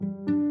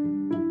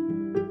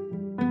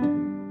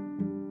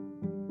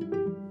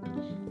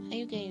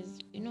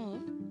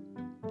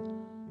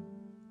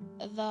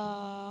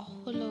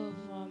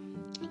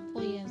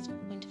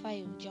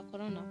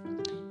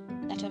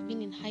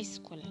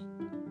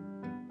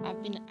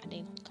been a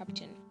dino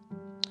captain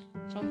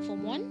from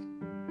Form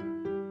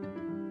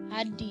 1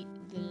 hadi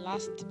the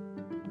last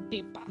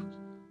paper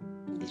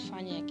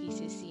nilifanya ya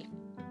KCSE.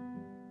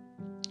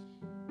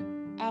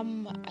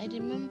 I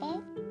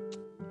remember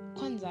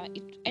kwanza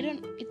it's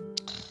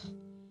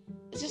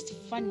just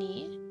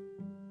funny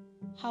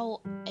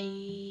how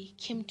I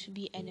came to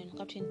be a dino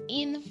captain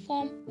in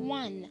Form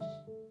 1.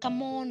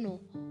 Come on.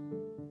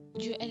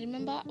 I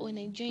remember when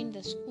I joined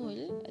the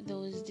school, there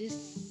was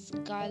this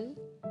girl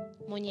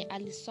mwenye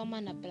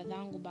alisoma na brother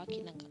yangu back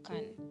in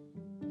Agakan,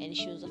 and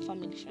she was a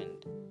family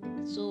friend.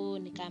 So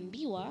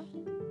nikaambiwa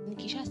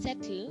nikisha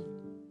settle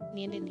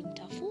niende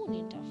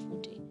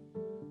nimtafute.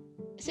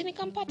 So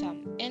nikampata,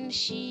 and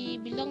she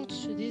belonged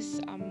to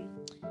this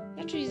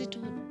not really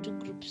two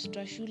groups,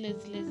 to shule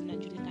zile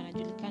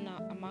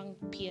zinajulikana among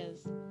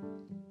peers,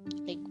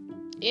 like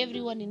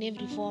everyone in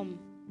every form,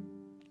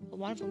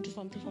 Form 1, Form 2,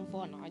 Form 3, Form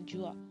 4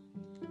 najua.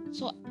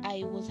 So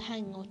I was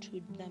hanging out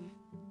with them.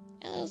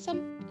 And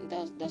there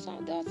were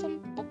some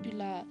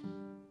popular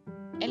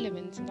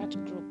elements in that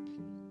group.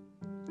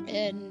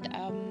 And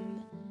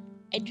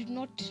I did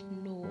not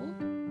know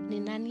ni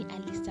nani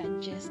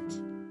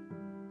alisuggest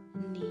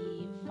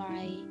ni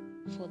vie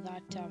for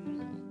that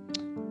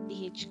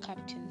DH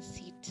captain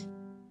seat.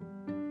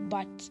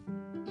 But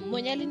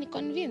mwenye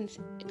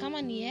aliniconvince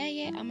kama ni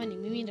yeye ama ni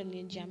mimi ndo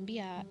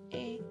nilijiambia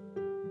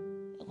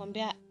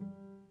nakwambia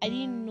I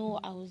didn't know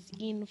I was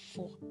in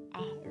for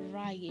a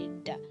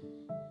ride.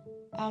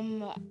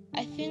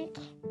 I think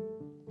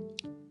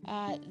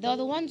they were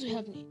the ones who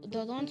helped me. They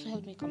were the ones who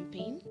helped me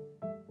campaign.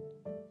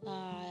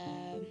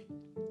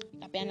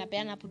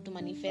 Napeana put to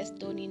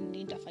manifesto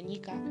nini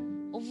itafanyika,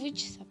 of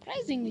which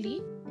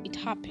surprisingly it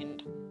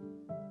happened.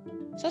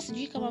 Sasa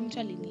sijui kama mtu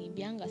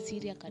aliniambianga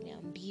siri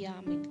akaniambia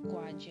ama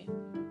ilikuwaje.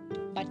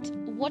 But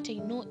what I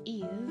know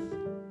is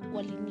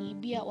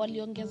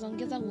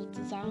waliongeza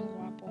votes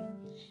zangu hapo.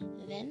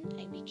 Then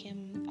I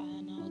became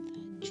now the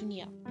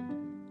junior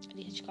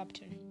DH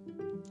captain.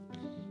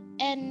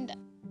 And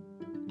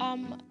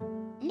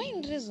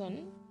main reason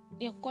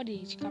ya kuwa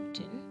DH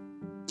captain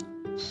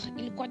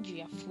ilikuwa juu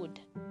ya food.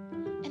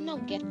 And now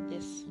get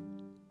this.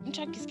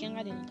 Mtu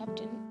akisikianga DH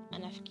captain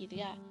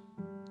anafikiria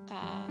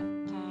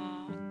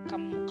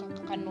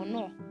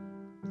kanono,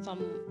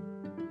 some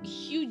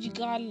huge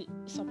girl,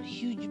 some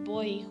huge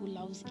boy who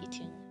loves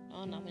eating.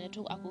 Naona mwenye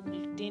tu ako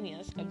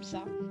glutinous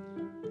kabisa.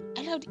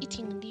 I loved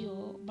eating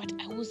ndio, but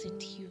I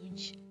wasn't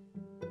huge.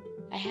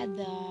 I had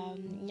the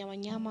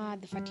nyama,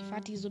 the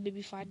fatty, so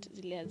baby fat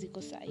zile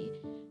ziko sahi,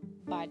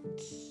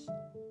 but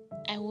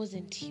I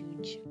wasn't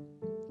huge.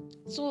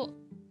 So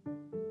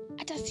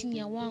hata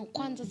senior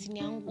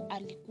yangu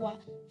alikuwa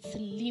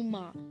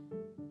slimmer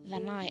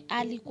than I.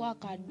 Alikuwa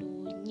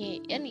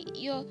kadonye. Yani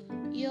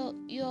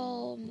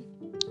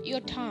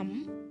your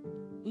term,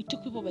 we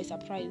took people by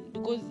surprise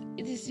because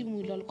hizi si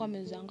mwili alikuwa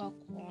amezoanga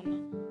kuona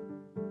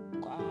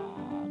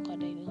kwa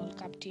dino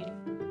captain.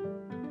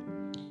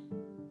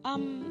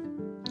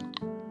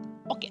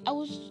 Okay, I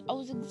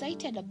was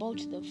excited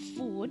about the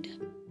food,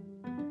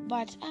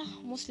 but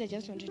mostly I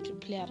just wanted to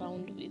play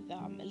around with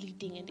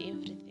leading and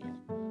everything.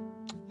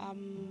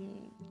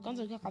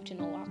 Kwanza ukiwa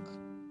captain of work,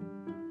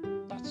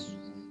 that's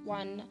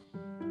one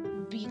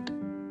big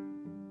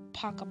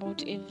perk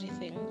about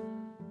everything.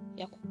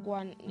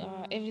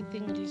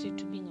 Everything related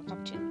to being a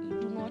captain. You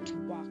do not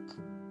work.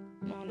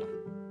 No.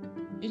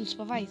 You'll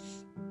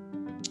supervise.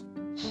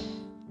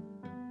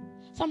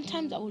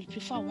 Sometimes I would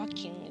prefer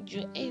working.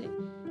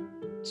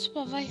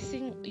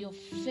 Supervising your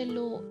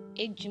fellow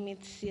age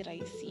mates si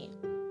rahisi.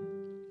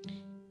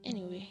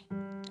 Anyway,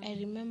 I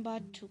remember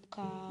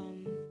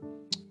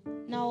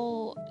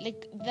now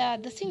like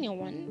the senior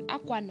one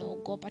hakuwa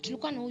naogopa.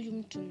 Tulikuwa na huyu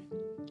mtu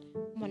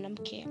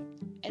mwanamke,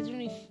 I don't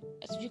know if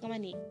sijui kama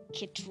ni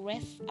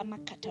Cateress ama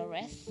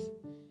Cateress,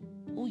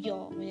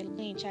 huyo mwenye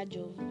alikuwa in charge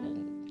of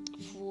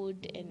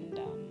food and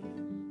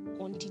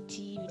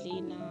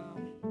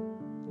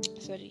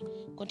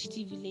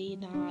quantity vile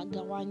na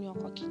gawanywa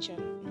kwa kitchen.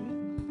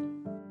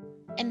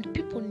 And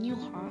people knew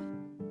her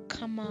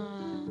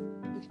kama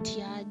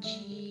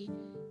mtiaji,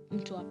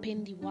 mtu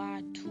apendi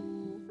watu,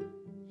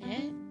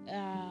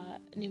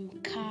 ni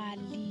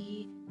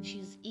mkali,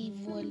 she's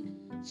evil.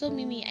 So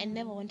mimi, I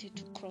never wanted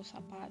to cross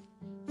her path.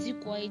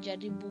 Sikuwahi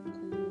jaribu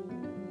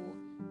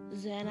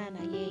kuzoeana na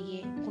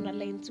yeye. Kuna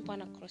line sikuwa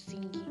na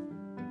crossingi.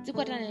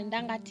 Sikuwa hata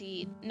naendanga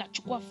ati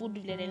nachukua food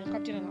vile dino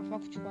captain anafaa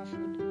kuchukua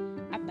food.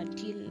 Up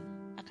until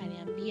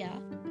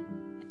akaniambia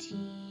ati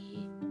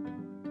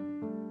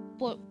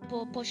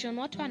portion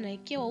watu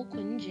anaekewa huko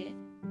nje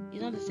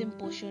is not the same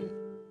portion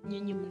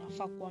nyinyi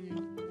mnafaa kuwa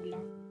mnakula.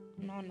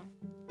 Unaona?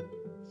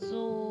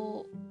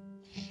 So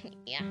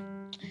yeah,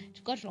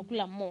 tulikuwa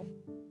tunakula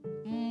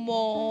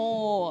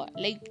more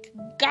like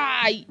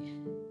guy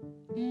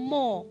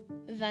more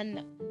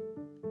than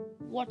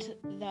what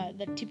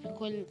the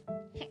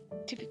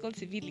typical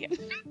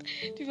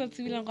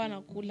civilian kwa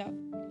anakula.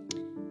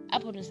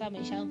 Hapo ndo saa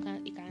maisha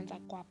yangu ikaanza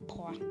kwa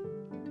poa.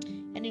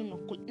 Yani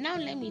now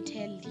let me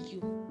tell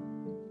you,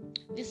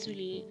 this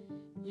will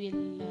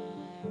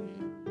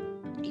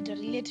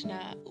relate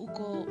na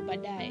uko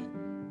baadaye.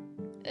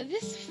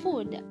 This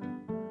food,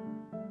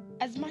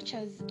 as much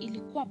as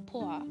ilikuwa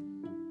poa,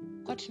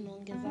 kwa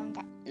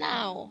tunaongezanga.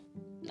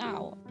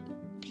 Now,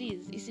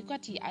 please,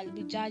 isikwati I'll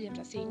be judged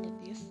after saying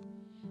this,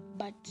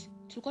 but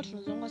tulikuwa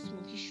tunazonga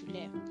smoky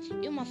shule.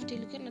 Hiyo mafuta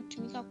ilikuwa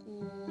inatumika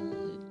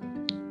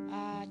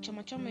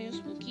choma hiyo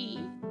smoky,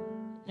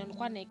 na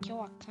nilikuwa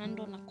naekewa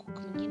kando na cook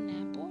mwingine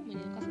hapo mwenye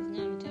nilikuwa sasa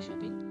zingine anatoa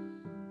shopping.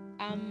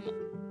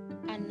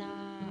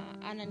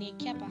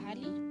 Ananiekea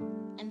pahali,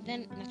 and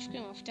then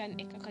nachukua mafuta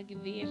naeka kwa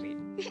githeri.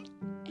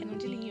 And I'm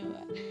telling you,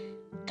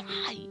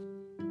 guy,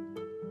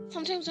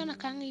 sometimes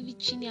wanakaanga hivi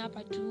chini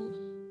hapa tu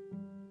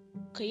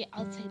kwa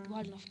outside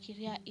world,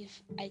 nafikiria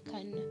if I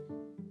can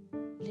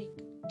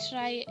like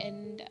try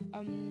and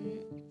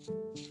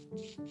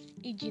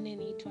ijine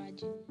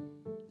niitwaje,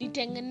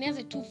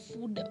 nitengeneze tu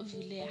food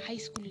vile high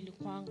school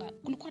ilikuanga.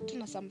 Kulikuwa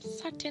tuna some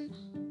certain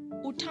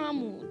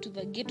utamu to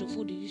the ghetto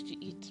food you used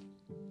to eat.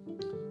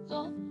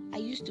 So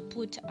I used to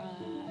put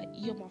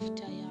hiyo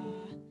mafuta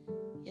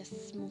ya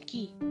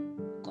smoky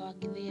kwa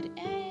githeri,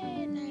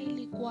 na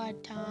ilikuwa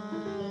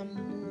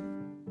tamu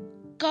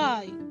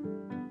guy.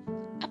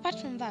 Apart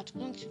from that,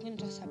 kuna kitu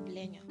kinaitwa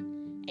sablenya.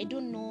 I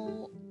don't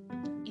know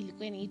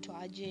ilikuwa inaitwa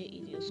aje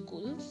in your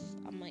schools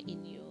ama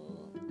in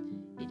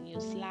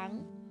your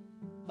slang,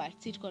 but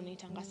sisi tulikuwa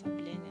tunaitanga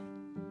sablenya.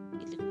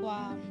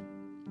 Ilikuwa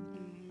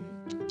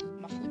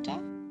mafuta,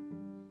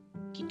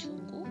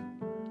 kitunguu,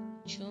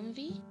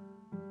 chumvi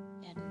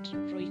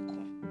and roiko.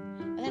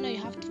 And then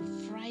you have to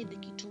fry the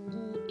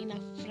kitunguu in a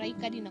fry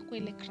kadi na kwa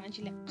ile crunch,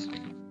 ile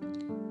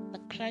the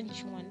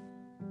crunch one.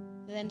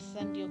 Then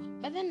sandio.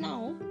 But then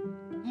now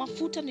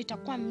mafuta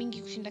nitakuwa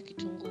mingi kushinda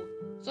kitunguu.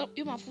 So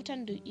hiyo mafuta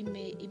ndio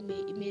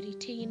ime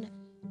retain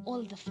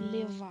all the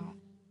flavor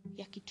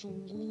ya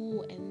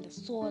kitunguu and the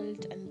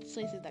salt and the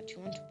spices that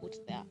you want to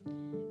put there.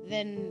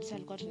 Then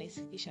salikuwa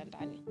tunaisikisha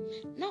ndani.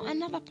 Now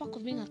another part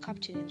of being a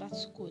captain in that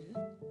school,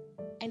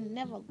 I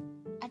never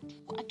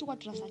atuwa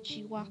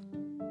tunasachiwa.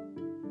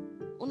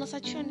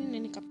 Unasachiwa nini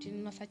ni captain?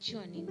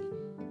 Unasachiwa nini?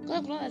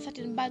 Kwa kuna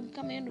certain bag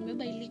kama hiyo ndio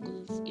umebeba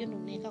illegals, hiyo ndio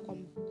unaweka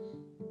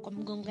kwa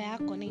mgonga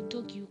yako na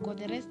itoki huko,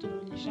 the rest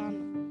unaonyeshana.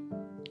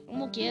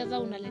 Ukiweza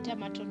unaletea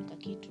matron ka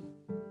kitu.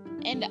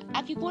 And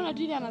akikuona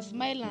tu hivi ana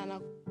smile na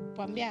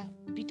anakuambia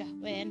pita,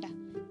 wewe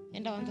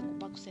enda anza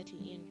kupack settle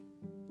in.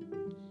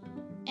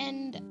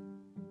 And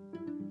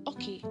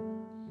okay,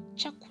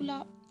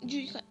 chakula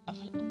juu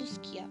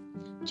buskia.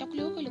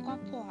 Chakula huko ilikuwa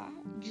poa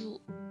juu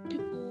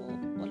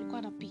people walikuwa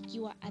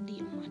wanapikiwa hadi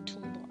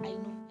matumbo. I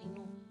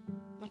know.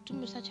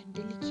 Matumbo such a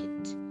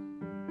delicate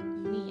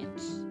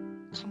meat,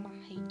 kama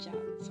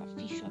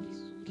haijasafishwa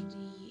vizuri,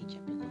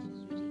 haijapikwa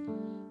vizuri.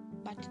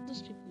 But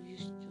those people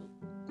used to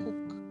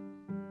cook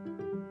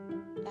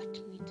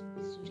that meat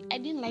vizuri. I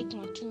didn't like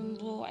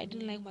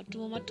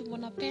matumbo. Matumbo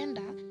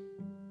napenda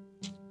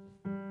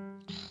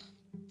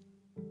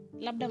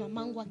labda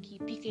mamangu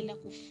akipika ile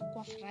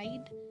kwa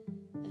fried,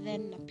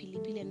 then na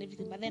pilipili and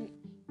everything. But then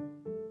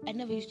I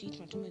never used to eat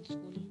matumbo in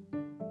school.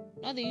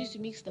 Now they used to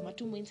mix the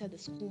matumbo inside the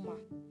skuma.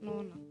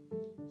 Naona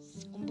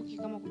sikumbuki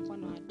kama kulikuwa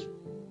na watu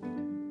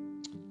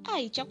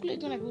chakula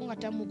ilikuwa inapikunga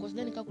tamu, kwa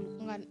sababu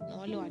nikakulikuwa na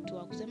wale watu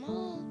wa kusema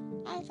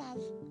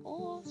answers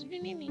sijui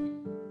nini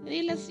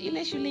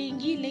ile shule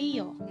ingine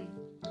hiyo.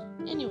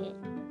 Anyway,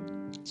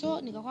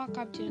 so nikakuwa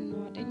captain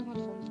wa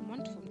from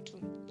 1 to form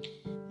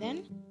 2.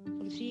 Then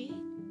from 3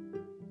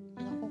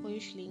 nikakuwa kwa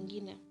shule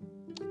ingine.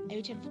 I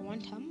waited for 1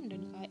 term, ndio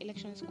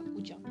elections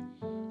kakuja.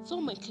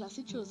 So my class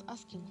teacher was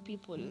asking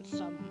people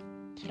some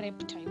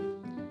prep time.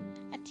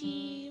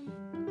 Ati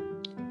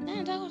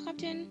nataka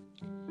captain.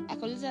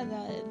 Akauliza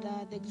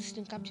the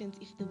existing captains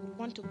if they would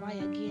want to vie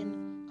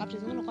again.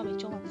 Captains wao walikuwa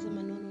wamechoka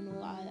kusema no,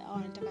 hao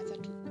wanataka sasa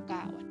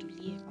tukaa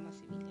watulie kama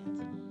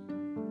civilians.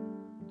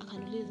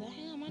 Akaniuliza,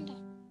 "Hey Amanda,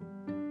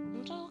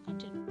 unataka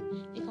captain?"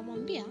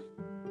 Nikamwambia,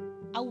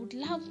 "I would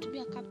love to be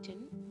a captain,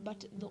 but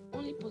the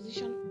only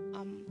position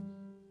I'm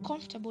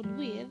comfortable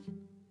with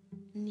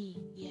ni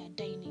ya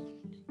dining."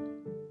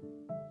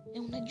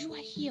 Na unajua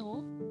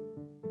hiyo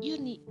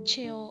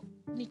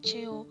ni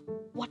cheo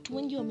watu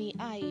wengi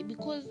wameai,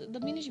 because the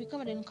minute you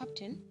become a dining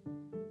captain,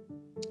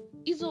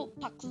 hizo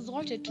packs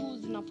zote tu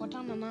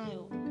zinafuatana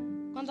nayo.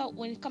 Kwanza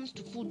when it comes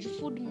to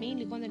food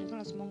mainly kwanza ni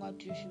kana simonga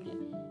watu ya shule.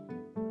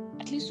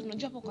 At least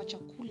unajua hapo kwa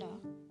chakula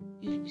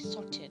you will be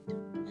sorted.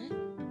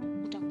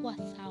 Utakuwa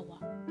sawa.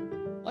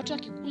 Watu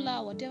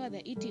wakikula whatever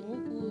they're eating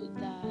huku,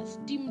 the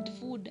steamed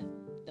food,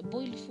 the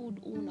boiled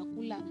food,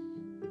 unakula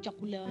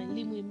chakula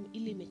elimu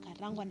ile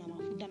imekarangwa na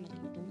mafuta na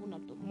kitunguu na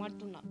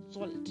tomato na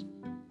salt.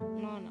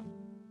 Unaona?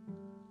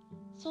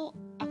 So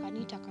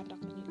akaniita kanda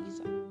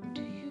kaniuliza,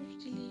 "Do you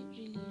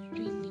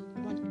really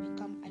want to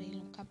become a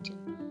real captain?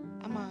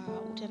 Ama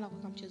utaenda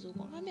kwa mchezo huko?"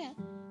 Nikamwambia,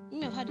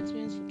 "Mimi have had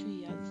experience for 2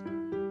 years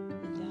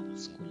in the other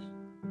school.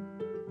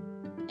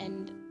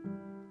 And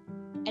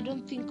I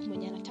don't think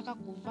mwenye anataka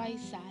kuvai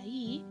saa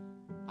hii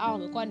au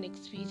amekuwa na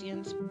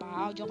experience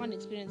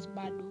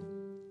bado."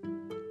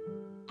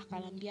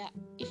 Akanambia,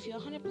 "If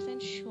you're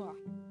 100% sure,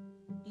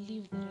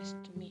 leave the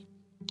rest to me."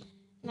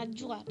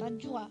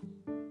 najua.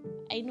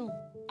 I know.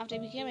 After I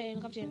became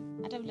a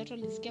captain, hata vile watu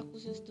walisikia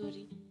kuhusu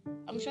story,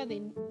 I'm sure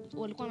they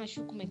walikuwa na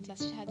shuku my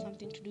class she had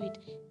something to do with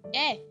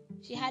it.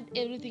 She had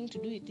everything to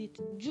do with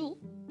it. Juu,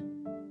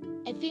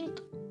 I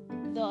think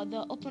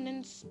the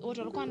opponents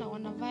walikuwa na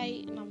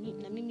wanavai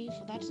na mimi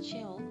for that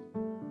shell.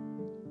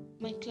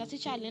 My class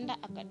teacher alienda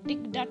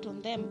dig dirt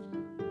on them.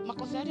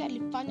 Makosa yote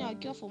alifanya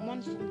wakiwa form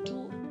 1 form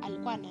 2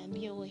 alikuwa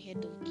anaambia huyo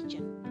head of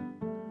kitchen.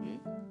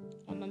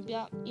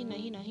 Anamwambia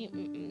hii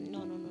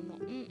no.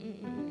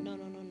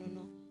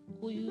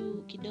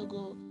 Huyu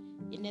kidogo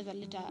inaweza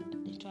leta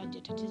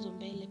tatizo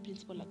mbele,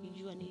 principal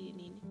akijua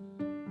nini.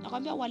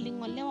 Nakwambia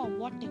walingolewa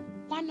wote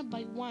one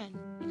by one,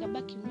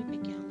 nikabaki mimi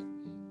peke yangu.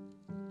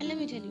 And let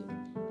me tell you,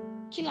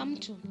 kila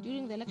mtu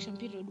during the election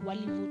period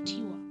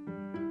walivotiwa.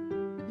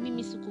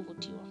 Mimi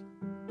sikuvotiwa.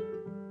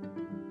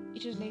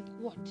 It was like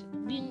what?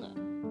 Being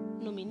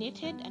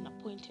nominated and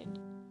appointed.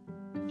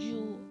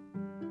 Juu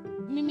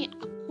mimi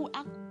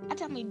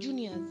hata my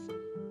juniors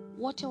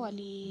wote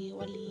wali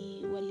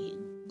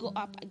go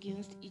up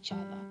against each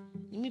other.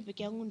 Mimi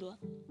peke yangu ndo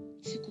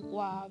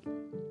sikuwa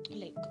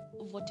like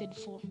voted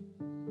for,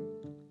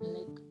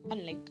 like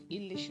unlike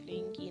ile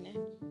shule nyingine.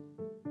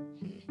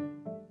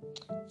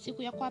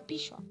 Siku ya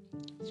kuapishwa,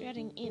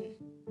 swearing in,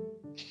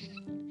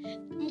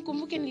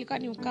 mkumbuke nilikuwa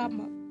ni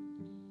ukama.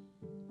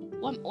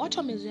 Watu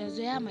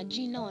wamezoea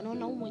majina,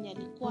 wanaona huyu mwenye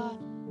alikuwa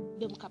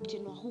dem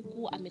captain wa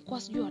huku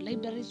amekuwa sijui wa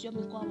library, sijui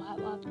amekuwa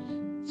wapi.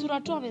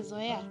 Sura tu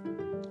wamezoea.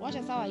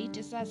 Wacha sawa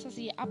ite sasa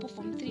hapo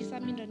form 3 sasa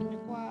mimi ndo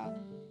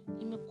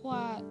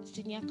nimekuwa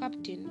senior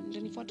captain,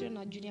 ndio nifuatwe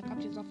na junior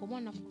captains wa form 1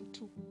 na form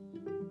 2.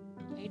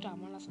 Naitwa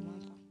Amanda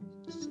Samantha,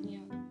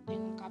 senior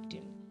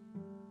captain.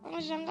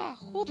 Anashangaa,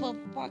 who the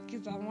fuck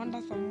is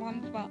Amanda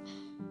Samantha?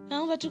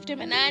 Naanza tu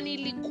kutembea nani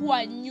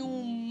ilikuwa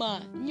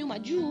nyuma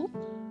juu.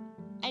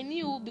 I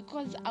knew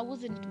because I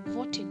wasn't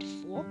voted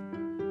for,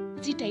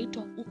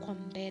 sitaitwa uko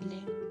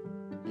mbele.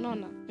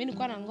 Unaona, mimi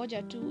nilikuwa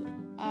nangoja tu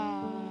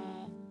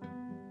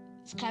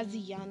kazi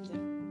ianze.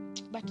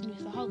 But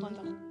nimesahau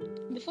kwanza,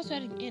 before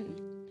swearing in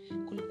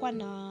kulikuwa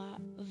na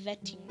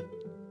vetting.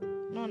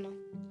 Unaona,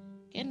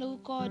 kenda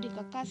huko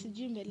nikakaa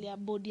sijui mbele ya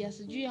board ya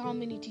sijui how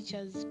many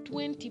teachers,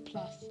 20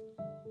 plus.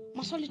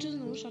 Maswali tu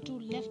zinarusha tu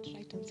left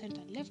right and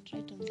center.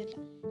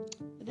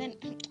 Then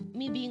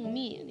me being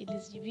me,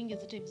 nilizivingi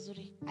zote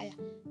vizuri. Haya,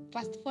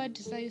 fast forward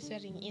to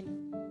swearing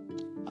in.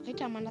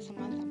 Wakaita Amanda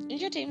Samantha.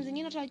 Unajua time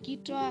zingine watu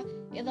wakiitwa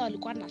either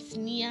walikuwa na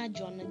sneer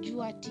juu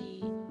wanajua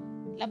ati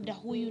labda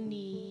huyu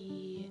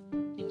ni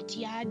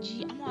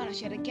mtiaji, ama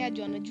wanasherehekea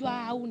juu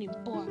wanajua au ni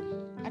mpoa.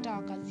 Hata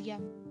wakazia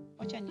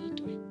wacha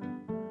niitwe.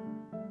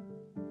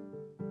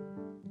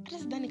 Hata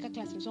sidhani kama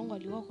class msongo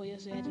aliwako kwa hiyo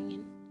swearing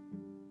in.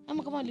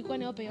 Ama kama walikuwa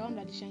ni wape yao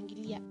ndo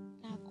alishangilia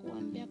na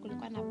kuambia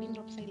kulikuwa na pin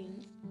drop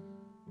silence.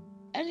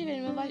 I don't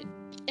even remember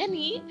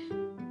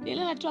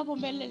nilala tu hapo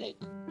mbele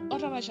like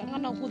watu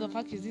wanashangana, who the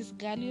fuck is this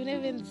girl? You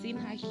never even seen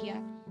her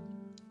here.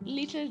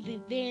 Little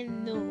did they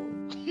know.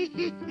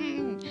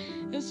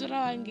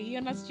 Usura wange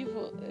hiyo na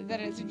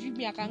sijui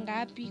miaka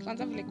ngapi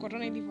kwanza vile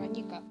corona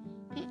ilifanyika.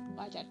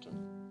 Wacha tu.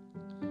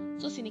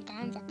 So si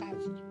nikaanza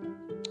kazi.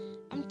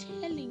 I'm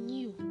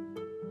telling you,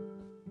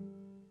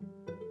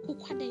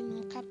 kukuwa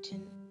dino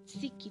captain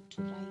si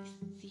kitu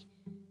rahisi.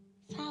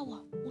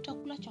 Sawa,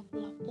 utakula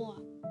chakula poa.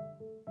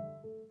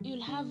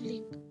 You'll have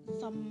like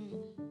some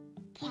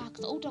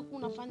perks. Utakuwa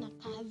unafanya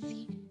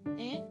kazi,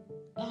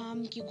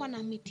 mkikuwa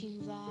na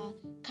meetings za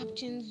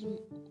captains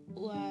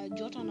wa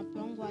joto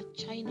wanapangwa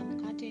chai na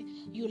mkate,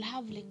 you'll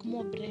have like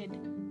more bread.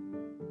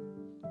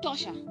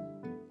 Tosha.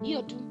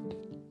 Hiyo tu.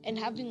 And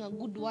having a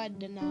good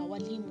word na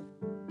walimu.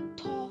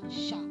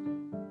 Tosha.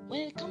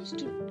 When it comes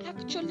to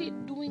actually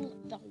doing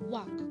the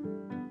work,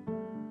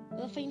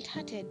 the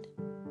faint-hearted.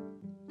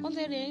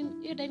 Kwanza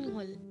hiyo dining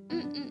hall.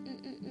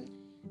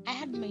 I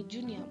had my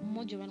junior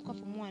mmoja walikuwa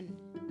form 1.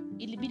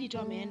 Ilibidi tu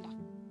ameenda.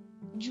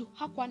 Juu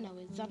hakuwa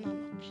anawezana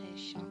na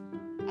pressure.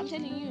 I'm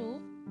telling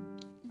you,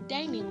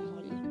 dining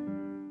hall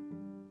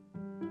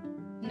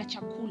na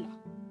chakula.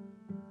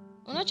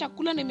 Una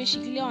chakula na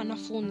imeshikilia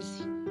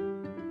wanafunzi.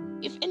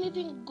 If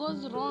anything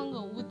goes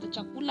wrong with the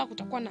chakula,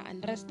 kutakuwa na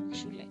unrest kwa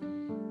shule.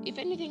 If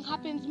anything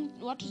happens,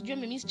 watu sijui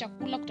wamemiss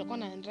chakula, kutakuwa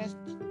na unrest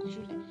kwa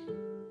shule.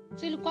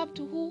 So ilikuwa up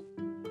to who?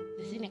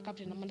 The senior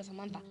captain Amanda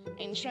Samantha.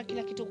 Ensure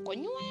kila kitu kwa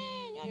nywe.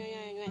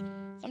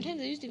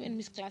 Sometimes I used to even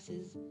miss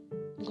classes.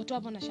 Niko tu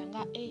hapo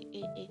nashangaa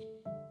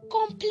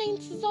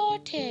complaints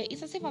zote.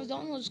 It's as if I was the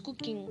one who was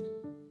cooking.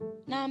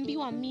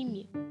 Naambiwa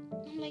mimi.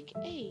 I'm like,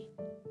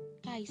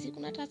 guys,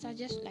 kuna hata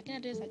suggest, lakini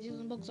hata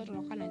suggestion box zote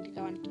wanakuwa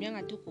naandika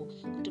wanatumianga tu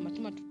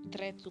kutuma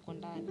threats huko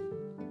ndani.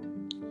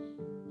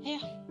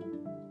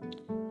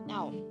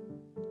 Now,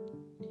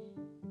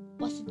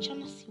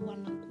 wasichana si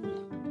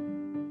wanakula.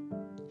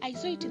 I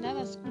saw it in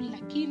other school,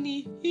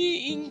 lakini hii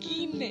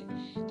ingine.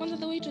 Kwanza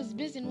the way it was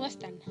based in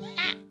Western.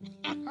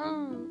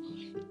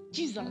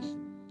 Jesus.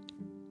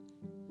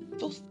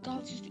 Those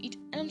girls used to eat.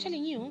 And I'm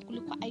telling you,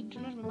 kulikuwa, I do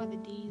not remember the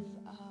days.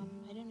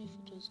 I don't know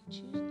if it was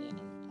Tuesday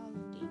and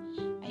Thursday.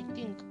 I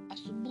think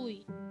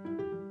asubuhi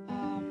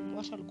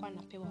watu watoto walikuwa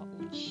wanapewa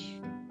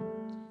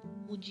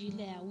uji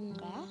ile ya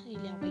unga,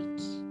 ile ya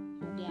white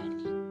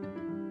ugali,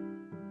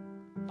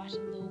 but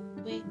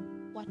the way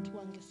watu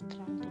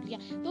wangescramble.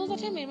 Yeah, there was a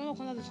time I remember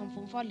kwanza some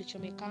form 4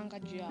 walichomekanga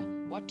juu ya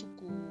watu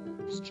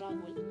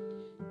struggle.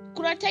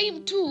 Kuna time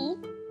tu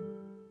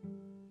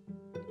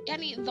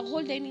yani the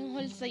whole dining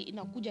hall say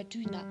inakuja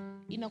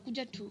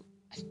to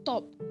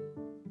stop.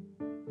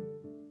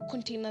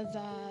 Containers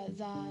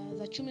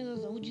za chumi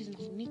za uji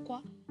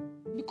zinafunikwa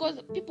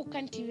because people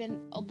can't even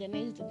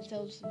organize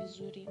themselves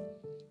vizuri.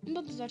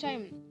 Remember this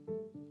time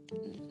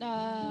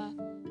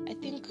I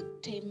think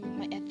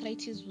my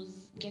arthritis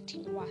was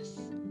getting worse.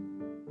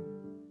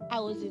 I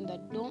was in the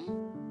dorm,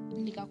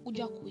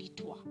 nikakuja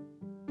kuitwa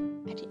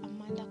ati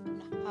Amanda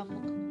kuna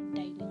havoc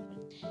dining hall.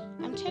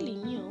 I'm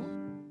telling you,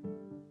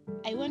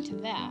 I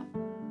went there.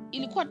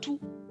 Ilikuwa tu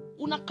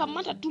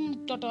unakamata tu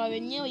mtoto wa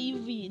wenyewe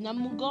hivi na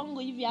mgongo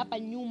hivi hapa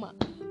nyuma,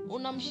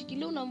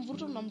 unamshikilia,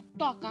 unamvuruta,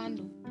 unamtoa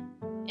kando.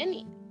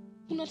 Yani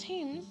kuna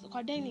times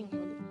kwa dining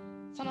hall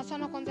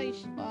sana kwanza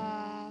if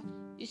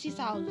you see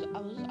so I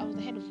was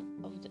the head of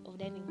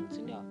dining hall,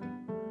 so ndio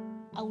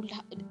I would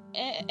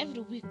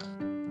every week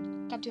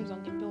captains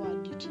wangepewa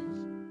duties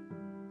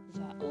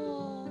za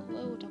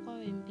wewe utakuwa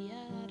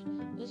MBR,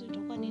 wewe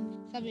utakuwa nini.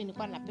 Sababu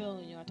nilikuwa napewa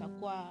wenye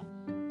watakuwa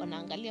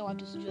wanaangalia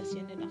watu, sijui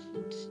asiende na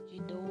food, sijui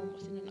dorm,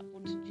 asiende na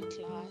food, sijui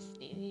class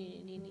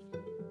nini.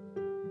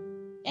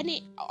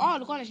 Yani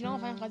walikuwa wanashinda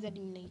kufanya kazi hadi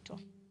ninaitwa.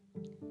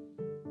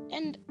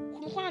 And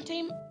kulikuwa na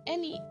time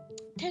any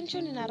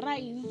tension ina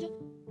rise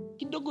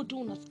kidogo tu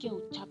unasikia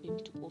uchape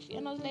mtu kofi.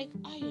 And I was like,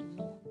 you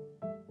know,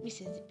 mimi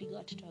siwezi piga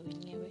watoto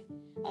wenyewe.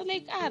 I was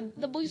like,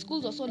 the boys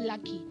schools are so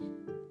lucky.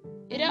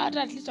 Ile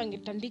hata at least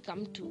wangetandika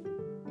mtu.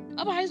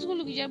 Hapa high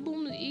school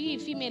ukijaribu hii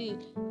female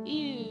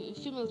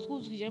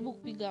schools ukijaribu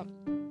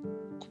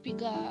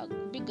kupiga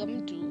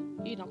mtu,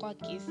 hii inakuwa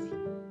kesi.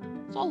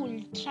 So I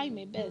will try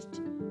my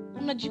best.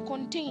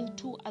 Unajicontain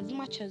tu as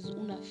much as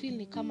una feel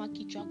ni kama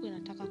kichwa yako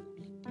inataka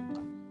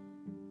kulipuka.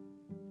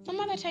 Some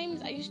other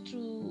times I used to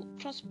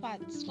cross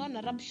paths,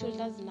 na rub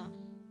shoulders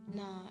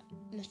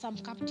na some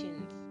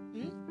captains.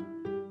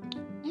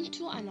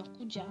 Mtu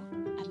anakuja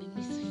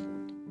amemiss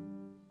food.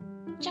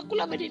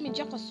 Chakula bado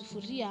imejaa kwa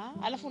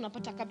sufuria, alafu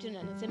unapata captain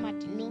anasema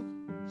ati no,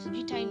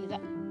 sijui time za.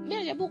 Mimi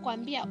najaribu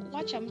kuambia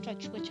wacha mtu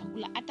achukue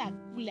chakula hata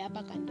akule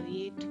hapa kando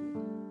yetu.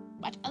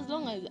 But as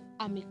long as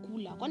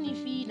amekula, kwani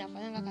hivi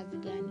inafanyanga kazi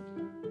gani?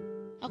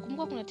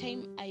 Nakumbuka kuna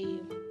time I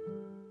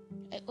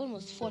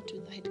almost fought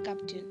with the head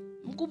captain,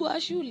 mkubwa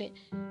wa shule,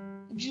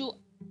 juu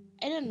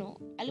I don't know,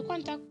 alikuwa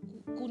anataka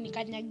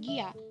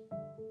kunikanyagia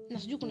na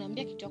sijui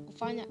kuniambia kitu ya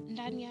kufanya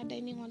ndani ya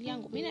dining hall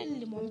yangu. Mimi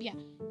nilimwambia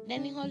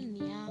dining hall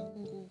ni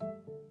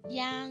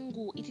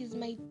yangu, it is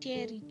my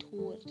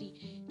territory.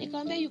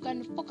 Nikamwambia you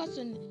can focus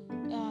on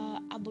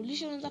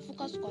abolition, unaweza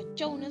focus kwa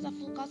choo, unaweza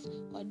focus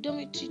kwa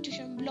dormitory,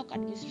 tuition block,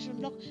 administration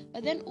block,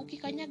 but then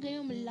ukikanyaga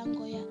hiyo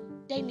mlango ya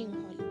dining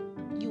hall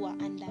you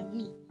are under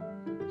me.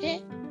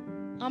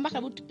 Amba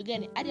karibu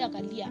tupigane hadi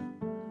akalia.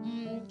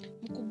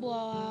 Mkubwa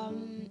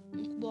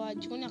wa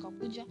jikoni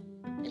akakuja.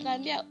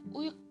 Nikamwambia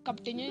huyu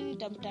kapteni yenu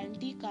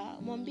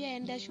nitamtandika, mwambie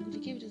aende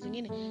ashughulikie vitu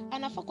zingine.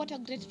 Anafaa kuwa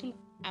grateful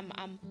I'm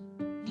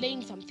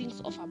laying some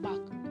things off her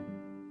back.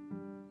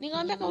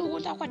 Nikamwambia kama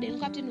unataka kwa dining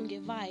captain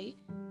ungevai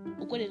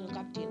uko dining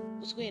captain,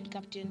 usikuwe head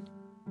captain.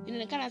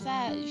 Inaonekana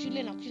saa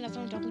shule na kushinda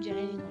sana utakuja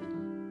dining hall.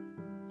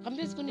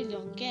 Nikamwambia siku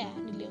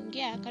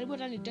niliongea karibu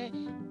hata nitoe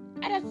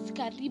hata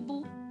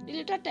karibu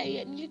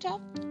nilitoa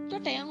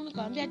yangu,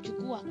 nikamwambia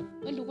chukua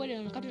wewe ndio kweli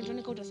unakata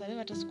nitoni kwa utasurvive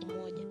hata siku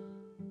moja.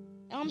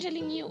 I'm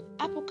telling you,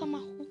 hapo kama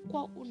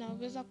huko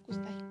unaweza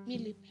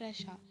kustahimili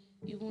pressure,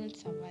 you won't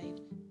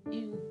survive.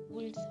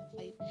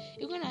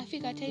 You're gonna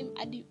fika time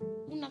hadi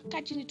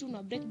unakaa chini tu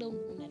una breakdown,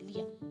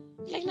 unalia.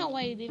 Like now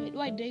why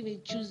did I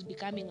choose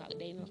becoming a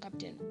dining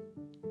captain?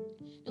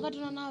 Niko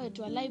tunaona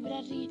watu wa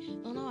library,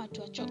 naona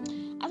watu wa choo.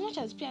 As much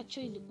as pia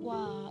choo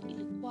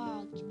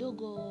ilikuwa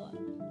kidogo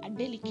a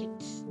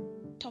delicate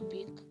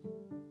topic.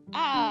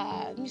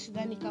 Mimi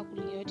sidhani kama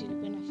kulia yote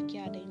ilikuwa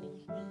inafikia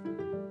dining hall.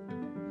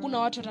 Kuna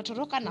watu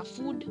watatoroka na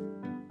food.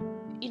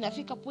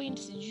 Inafika point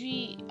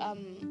sijui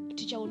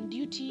teacher on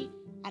duty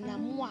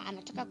anaamua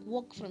anataka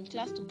walk from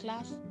class to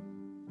class,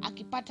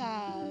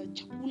 akipata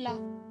chakula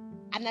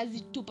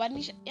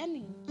anazitupanisha.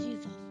 Yani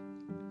Jesus.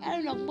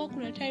 Nakumbuka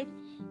kuna time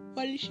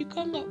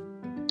walishikanga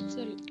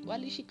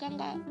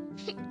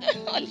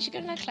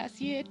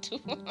class yetu.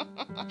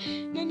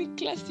 Nani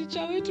class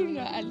teacher wetu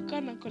ndo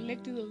alikuwa na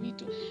collect hizo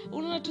vitu.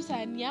 Unaona tu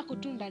sahani yako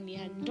tu ndani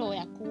ya ndoo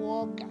ya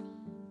kuoga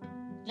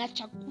na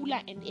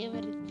chakula and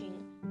everything.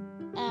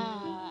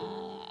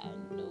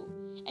 No.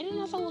 I don't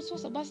know how it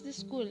was about this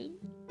school.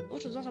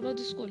 What was about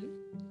this school?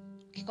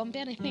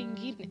 Kicompare na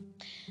nyingine.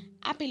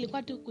 Hapa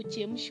ilikuwa tu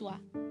kuchemshwa.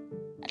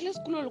 At least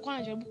school walikuwa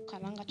wanajaribu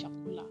kukaranga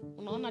chakula.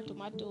 Unaona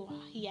tomato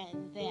here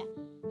and there.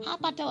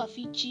 Hapa hata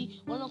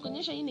wafichi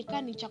wanakuonyesha hii ni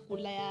kani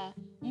chakula ya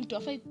mtu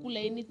afai kula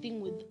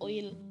anything with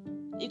oil.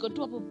 Iko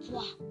tu hapo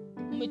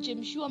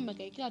umechemshwa,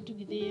 mmekaekea tu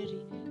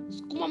githeri.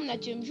 Sukuma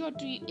mnachemshwa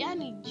tu,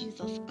 yani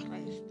Jesus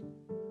Christ.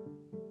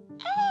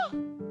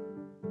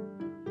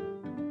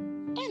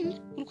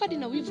 kulikuwa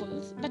na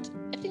weevils, but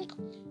I think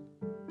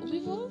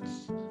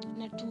weevils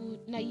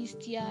na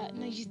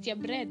yeast ya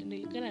bread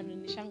nilikuwa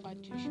naonyeshanga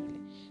watu shule.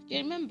 Do you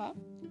remember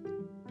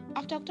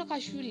after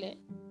kutoka shule,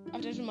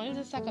 after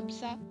tumaliza saa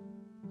kabisa,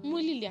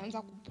 mwili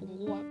ilianza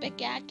kupungua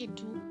peke yake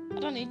tu,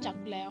 hata na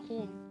chakula ya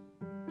home.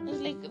 It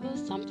was like there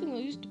was something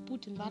we used to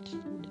put in that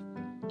food.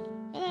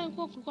 And then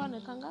kulikuwa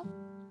na kanga,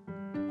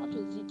 what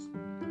was it?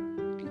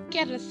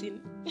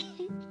 Kerosene.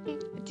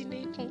 Atina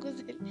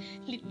ipunguze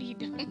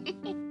libido.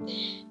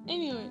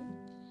 Anyway,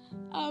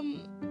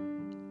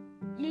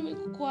 mimi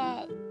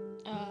kwa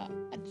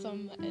at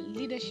some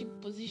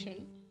leadership position,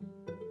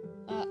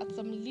 at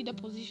some leader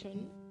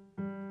position,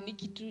 ni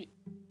kitu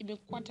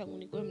imekuwa tangu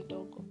nikuwe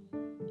mdogo.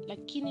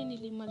 Lakini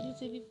nilimaliza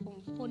hivi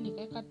form 4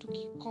 nikaweka tu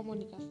kikomo,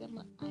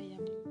 nikasema I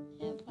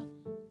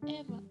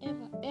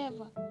am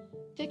ever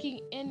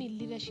taking any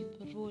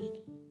leadership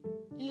role.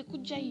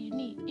 Nilikuja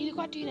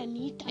ilikuwa tu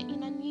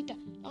inaniita.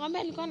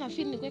 Nakwambia nilikuwa na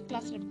feel nikuwe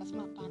class rep,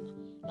 nikasema hapana.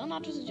 Naona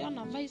watu sijui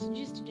na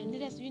vice student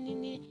leader sijui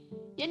nini.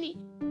 Yaani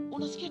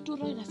unasikia tu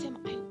roho inasema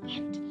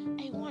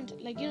I want.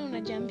 Lakini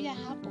unajiambia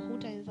hapo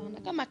hutaweza.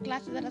 Kama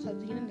class hata saa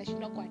zingine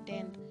ndashindwa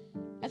kuattend.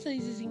 Sasa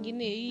hizi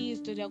zingine hii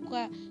historia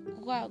kwa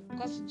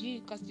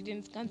sijui kwa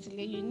students council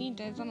you need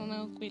tazana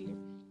nayo kweli.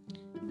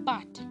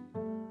 But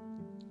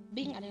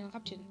being an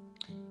captain,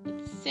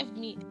 it saved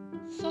me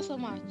so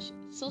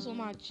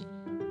much.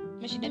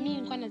 Mashida mimi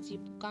nilikuwa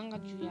nazipukanga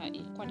juu ya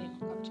ilikuwa ni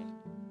captain.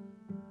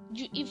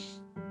 If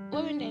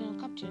wewe ndio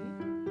captain,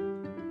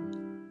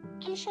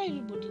 I'm sure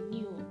everybody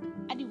knew.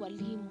 Hadi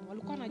walimu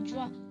walikuwa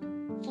wanajua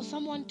for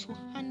someone to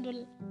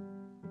handle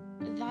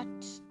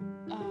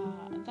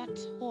that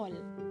hall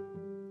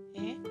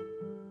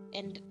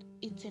and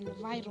its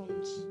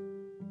environs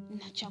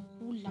na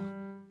chakula.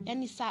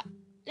 Yaani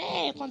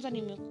kwanza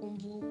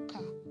nimekumbuka.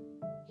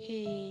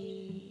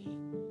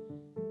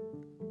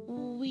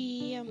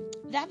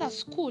 The other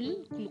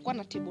school kulikuwa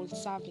na table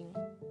serving.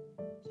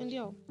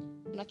 Ndio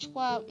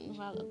unachukua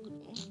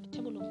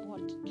table of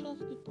what 12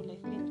 people I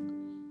think.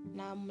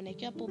 Na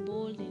mnaekea hapo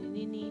bowl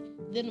nini,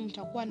 then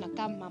mtakuwa na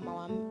kama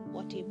mama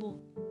wa table,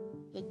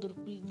 the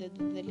group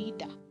the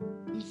leader,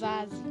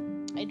 mzazi.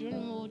 I don't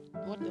know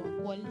what they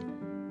were called.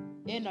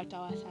 Ndo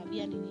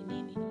atawasabia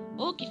nini.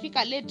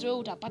 Ukifika late wewe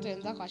utapata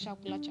wenzako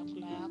washakula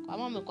chakula yako,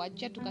 ama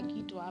amekuachia tu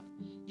kitu hapo.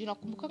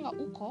 Nakumbukanga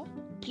huko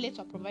plates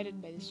were provided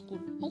by the school.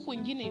 Huku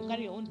wengine you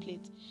carry your own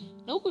plates.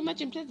 Na huku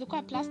imagine plates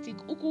zilikuwa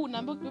plastic. Huku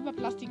unaambiwa kubeba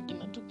plastic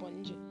inatupwa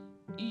nje.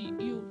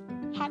 You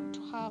had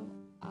to have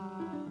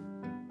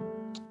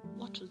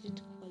what was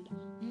it called?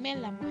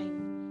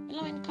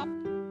 Melamine cup,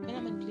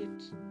 melamine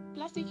plate.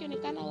 Plastic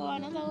ionekana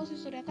wanaanza hosi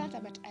story kata,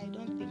 but I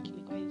don't think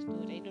ilikuwa used.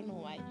 I don't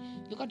know why.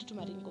 Ilikuwa tu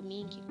maringo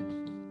mingi.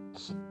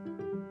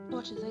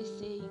 What was I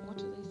saying?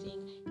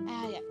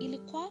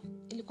 Ilikuwa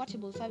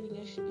table serving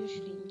ya shule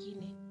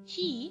nyingine.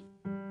 Hii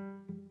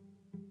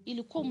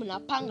ilikuwa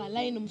mnapanga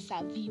line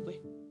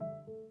msaviwe.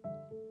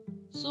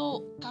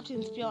 So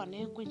captains pia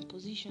wanawekwa in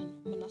position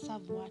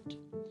mnaserve watu.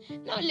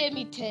 Now let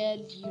me tell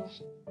you.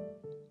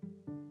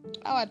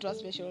 Our to a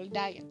special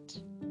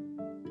diet.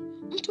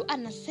 Mtu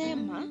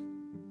anasema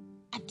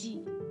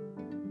ati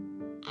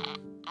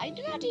I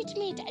do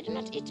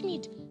not eat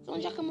meat. So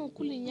unajua kama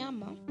ukuli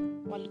nyama,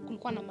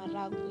 kulikuwa na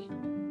maragwe.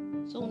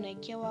 So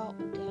unaekewa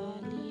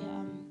ugali,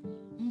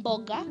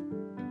 mboga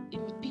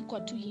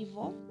imepikwa tu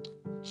hivyo.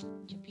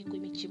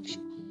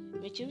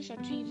 Imechemshwa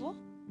tu hivyo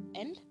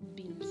and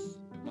beans.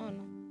 No.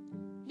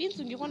 Beans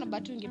ungekuwa na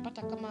batu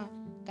ungepata kama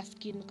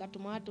kaskin ka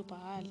tomato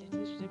pale.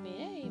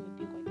 Tuseme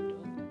imepikwa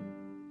kidogo.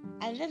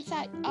 And then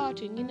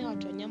watu wengine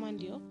watu wa nyama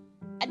ndio.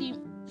 Hadi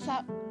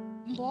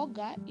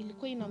mboga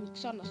ilikuwa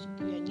inamixwa na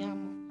supu ya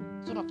nyama.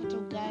 So unapata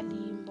ugali,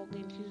 mboga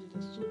infused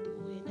with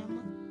supu ya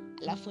nyama,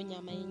 alafu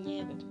nyama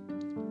yenyewe.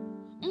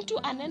 Mtu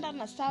anaenda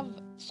na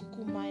serve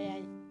sukuma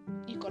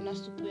iko na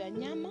supu ya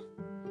nyama,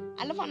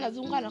 alafu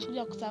anazunguka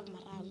anakuja kuserve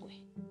maragwe.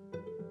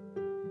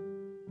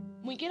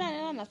 Mwingine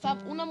anaenda na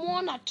serve,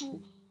 unamuona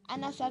tu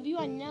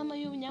anasaviwa nyama,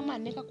 hiyo nyama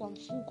aneka kwa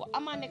mfuko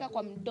ama aneka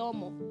kwa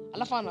mdomo,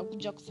 alafu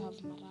anakuja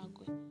kuserve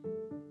maragwe.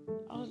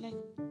 I was like,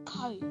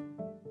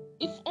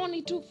 if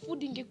only two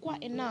food ingekuwa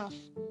enough,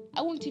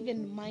 I wouldn't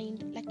even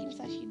mind. Lakini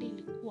sasa shida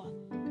ilikuwa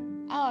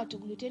watu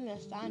gluten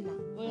sana.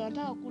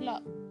 Wanataka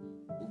kula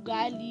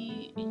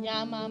ugali,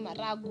 nyama,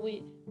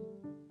 maragwe.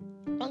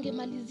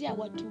 Wangemalizia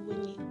watu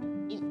wenye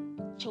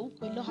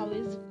chauko leo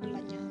hawezi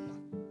kula nyama.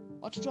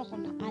 Watoto wako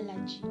na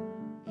allergy.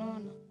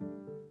 Unaona?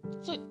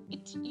 So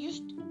it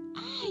used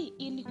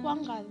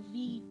ilikuwanga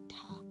vita.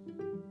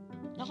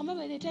 Na kama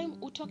by the time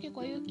utoke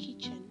kwa hiyo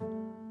kitchen,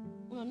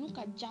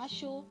 unanuka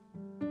jasho,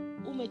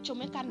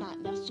 umechomeka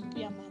na supu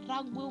ya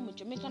maragwe,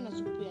 umechomeka na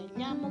supu ya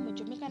nyama,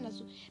 umechomeka na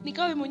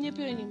nikawe mwenyewe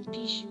pia ni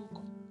mpishi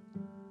huko.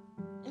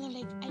 And I'm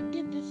like, I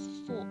did this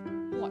for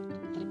what?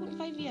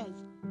 3.5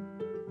 years.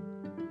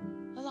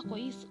 Sasa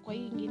kwa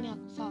hii ingine ya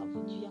kuserve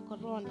juu ya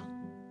corona.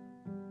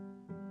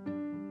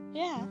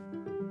 Yeah,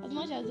 as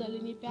much as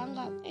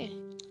walinipeanga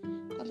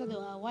kwanza they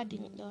were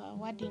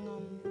awarding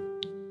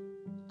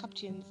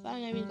captains. Sasa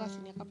mimi nilikuwa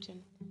senior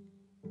captain.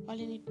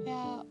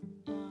 Walinipea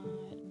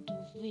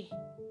duvet.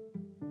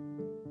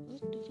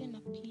 Was it duvet na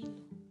pillow?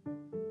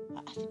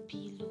 As a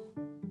pillow.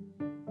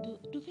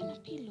 Duvet na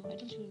pillow. I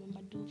don't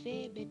remember.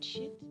 Duvet, bed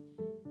sheet.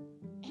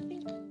 I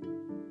think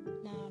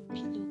na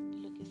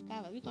pillowcase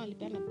cover. We can't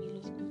live na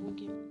pillows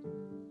kumbuki.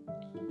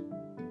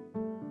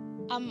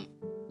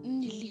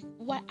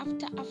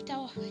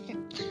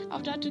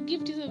 After to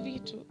give hizo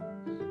vitu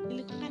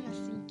nilikuwa na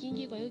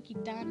sinkingi kwa hiyo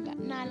kitanda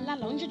na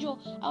lala. Unajua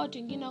hao watu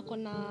wengine wako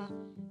na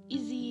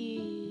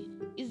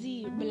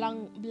hizi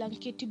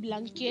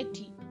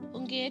blanketi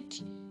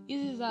ongeti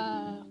hizi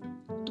za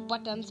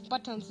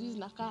patterns hizi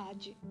zinakaa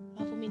aje.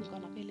 Alafu mimi niko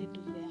na pele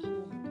duvet ya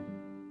home.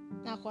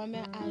 Na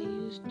kwambia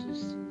I used to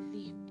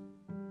sleep.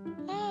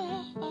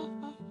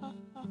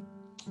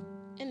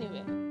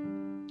 Anyway,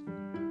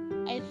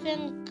 I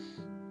thank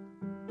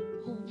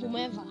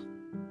whomever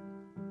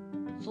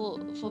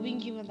for being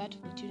given that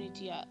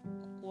opportunity ya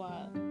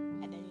kuwa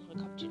a dining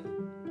captain.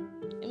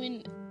 I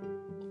mean,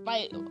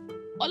 by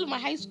all my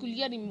high school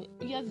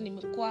years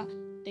nimekuwa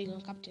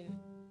dining captain.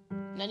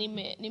 Na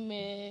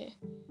nime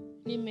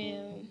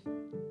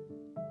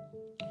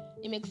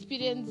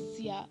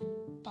experience ya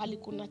pale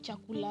kuna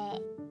chakula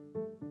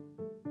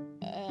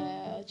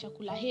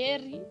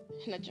heri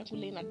na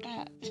chakula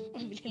inakaa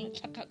vile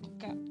nataka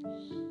kukaa.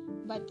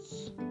 But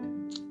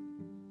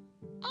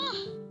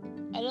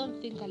I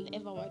don't think I'll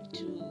ever want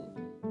to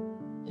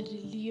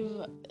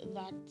relive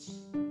that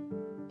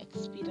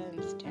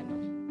experience tena.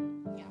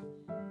 Yeah.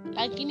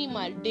 Lakini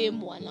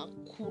mademu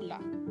wanakula.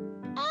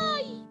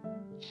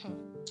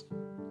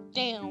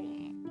 Damn.